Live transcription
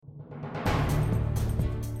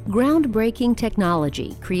Groundbreaking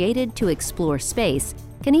technology created to explore space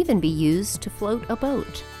can even be used to float a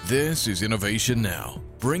boat. This is Innovation Now,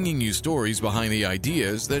 bringing you stories behind the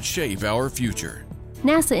ideas that shape our future.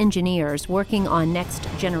 NASA engineers working on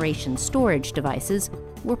next-generation storage devices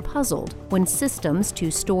were puzzled when systems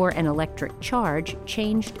to store an electric charge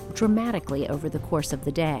changed dramatically over the course of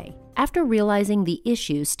the day. After realizing the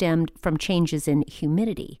issue stemmed from changes in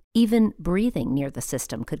humidity, even breathing near the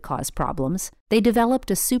system could cause problems, they developed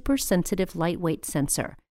a super-sensitive lightweight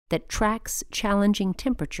sensor that tracks challenging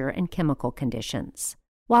temperature and chemical conditions.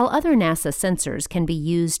 While other NASA sensors can be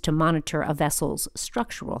used to monitor a vessel's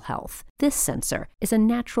structural health, this sensor is a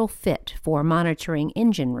natural fit for monitoring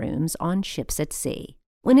engine rooms on ships at sea.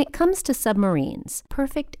 When it comes to submarines,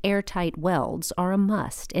 perfect airtight welds are a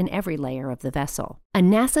must in every layer of the vessel. A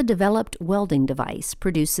NASA-developed welding device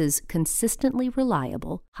produces consistently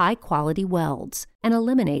reliable, high-quality welds and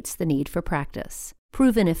eliminates the need for practice.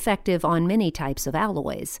 Proven effective on many types of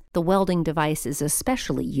alloys, the welding device is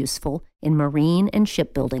especially useful in marine and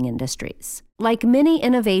shipbuilding industries. Like many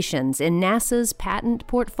innovations in NASA's patent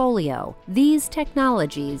portfolio, these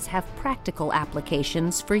technologies have practical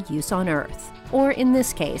applications for use on Earth, or in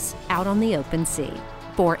this case, out on the open sea.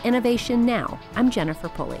 For Innovation Now, I'm Jennifer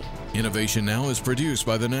Pulley. Innovation Now is produced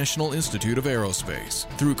by the National Institute of Aerospace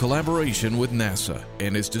through collaboration with NASA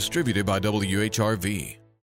and is distributed by WHRV.